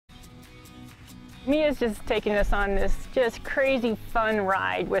Mia's just taking us on this just crazy fun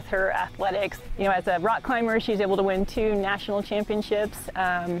ride with her athletics. You know, as a rock climber, she's able to win 2 national championships.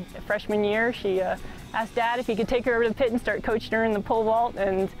 Freshman year, she asked Dad if he could take her over to the pit and start coaching her in the pole vault,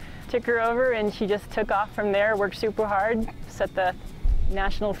 and took her over, and she just took off from there, worked super hard, set the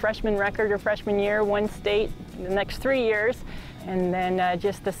national freshman record her freshman year, won state the next 3 years, and then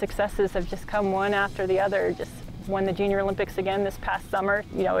just the successes have just come one after the other. Just won the Junior Olympics again this past summer.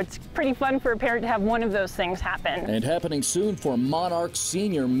 You know, it's pretty fun for a parent to have one of those things happen. And happening soon for Monarch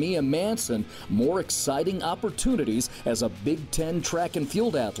senior Mia Manson, more exciting opportunities as a Big Ten track and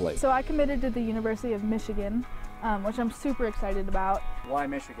field athlete. So I committed to the University of Michigan, which I'm super excited about. Why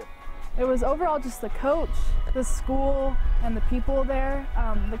Michigan? It was overall just the coach, the school, and the people there.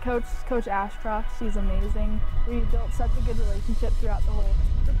 The Coach Ashcroft, she's amazing. We built such a good relationship throughout the whole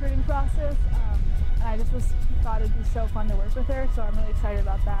recruiting process. And I just thought it'd be so fun to work with her, so I'm really excited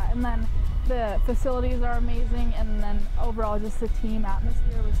about that. And then the facilities are amazing, and then overall just the team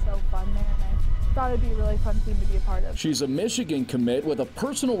atmosphere was so fun there, and I thought it'd be a really fun team to be a part of. She's a Michigan commit with a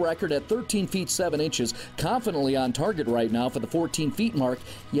personal record at 13 feet 7 inches, confidently on target right now for the 14 feet mark,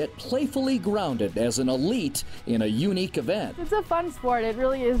 yet playfully grounded as an elite in a unique event. It's a fun sport. It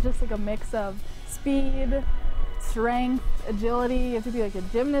really is just like a mix of speed, strength, agility. You have to be like a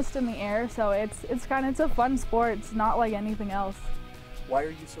gymnast in the air, so it's a fun sport. It's not like anything else. Why are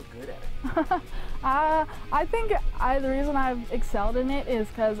you so good at it? I think the reason I've excelled in it is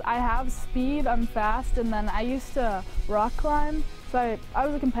because I have speed, I'm fast, and then I used to rock climb. So I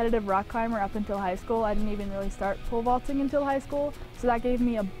was a competitive rock climber up until high school. I didn't even really start pole vaulting until high school. So that gave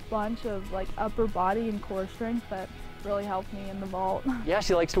me a bunch of like upper body and core strength that really helped me in the vault. Yeah,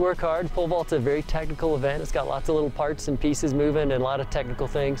 she likes to work hard. Pole vault's a very technical event. It's got lots of little parts and pieces moving and a lot of technical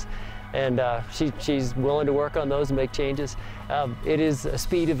things. And she's willing to work on those and make changes. It is a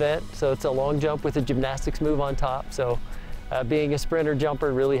speed event, so it's a long jump with a gymnastics move on top. So being a sprinter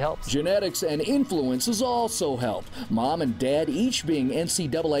jumper really helps. Genetics and influences also help. Mom and Dad each being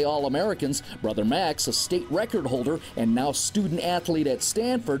NCAA All-Americans. Brother Max, a state record holder and now student athlete at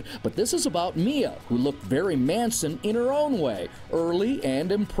Stanford. But this is about Mia, who looked very Manson in her own way, early and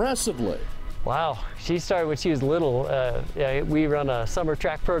impressively. Wow, she started when she was little. We run a summer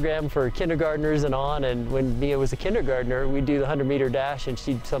track program for kindergartners and on, and when Mia was a kindergartner, we'd do the 100-meter dash, and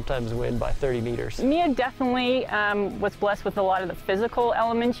she'd sometimes win by 30 meters. Mia definitely was blessed with a lot of the physical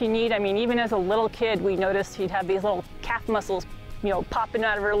elements you need. I mean, even as a little kid, we noticed she'd have these little calf muscles, you know, popping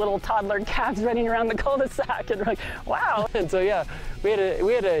out of her little toddler calves running around the cul-de-sac, and we're like, wow. And so yeah, we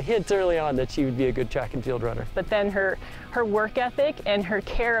had a hint early on that she would be a good track and field runner. But then her work ethic and her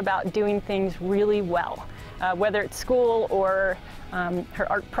care about doing things really well, whether it's school or her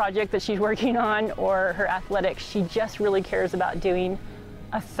art project that she's working on or her athletics, she just really cares about doing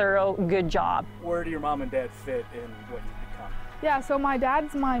a thorough, good job. Where do your mom and dad fit in what you've become? Yeah, so my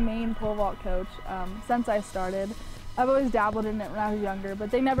dad's my main pole vault coach since I started. I've always dabbled in it when I was younger, but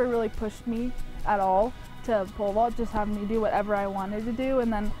they never really pushed me at all to pole vault, just having me do whatever I wanted to do,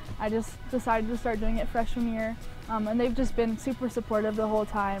 and then I just decided to start doing it freshman year, and they've just been super supportive the whole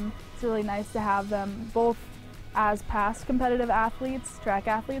time. It's really nice to have them both as past competitive athletes, track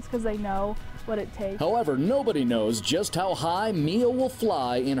athletes, because they know what it takes. However, nobody knows just how high Mia will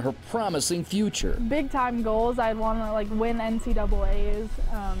fly in her promising future. Big time goals, I'd want to like win NCAAs,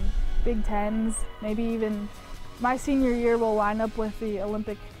 Big Tens, maybe even my senior year will line up with the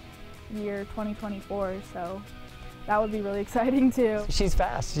Olympic year 2024, so that would be really exciting too. She's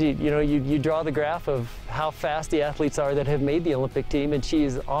fast. You draw the graph of how fast the athletes are that have made the Olympic team, and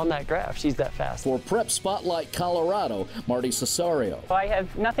she's on that graph. She's that fast. For Prep Spotlight Colorado, Marty Cesario. I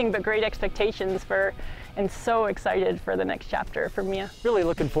have nothing but great expectations for, and so excited for the next chapter for Mia. Really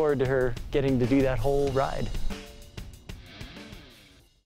looking forward to her getting to do that whole ride.